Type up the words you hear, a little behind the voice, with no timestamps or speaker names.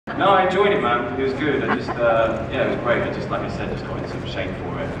No, I enjoyed it, man. It was good. I just, yeah, it was great. I just, like I said, just got in some shape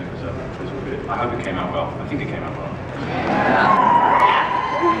for it, and it was all good. I hope it came out well. I think it came out well. Yeah.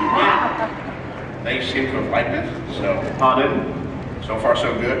 They seem to have liked it, so. Pardon? So far,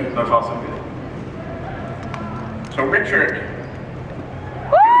 so good. So far, so good. So, Richard,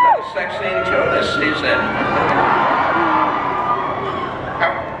 you've got a sex scene too this season.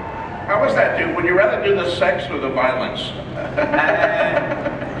 How was that, dude? Would you rather do the sex or the violence?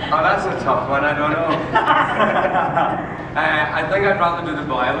 Oh, that's a tough one. I don't know. I think I'd rather do the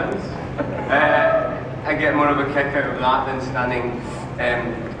violence. I get more of a kick out of that than standing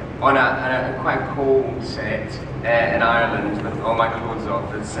on a quite cold set in Ireland with all my clothes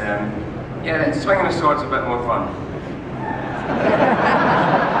off. It's yeah, swinging a sword's a bit more fun.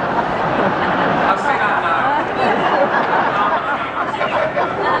 I'll say that now.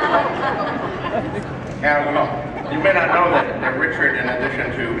 You may not know that Richard, in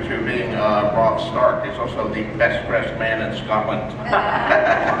addition to being Robb Stark, is also the best dressed man in Scotland.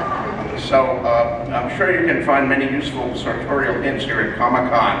 So I'm sure you can find many useful sartorial hints here at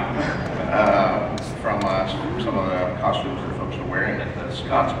Comic-Con from some of the costumes that folks are wearing that the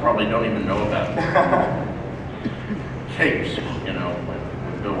Scots probably don't even know about. Capes, you know,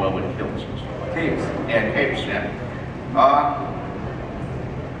 would go well with kilts and stuff like that. Capes? Yeah, capes, yeah.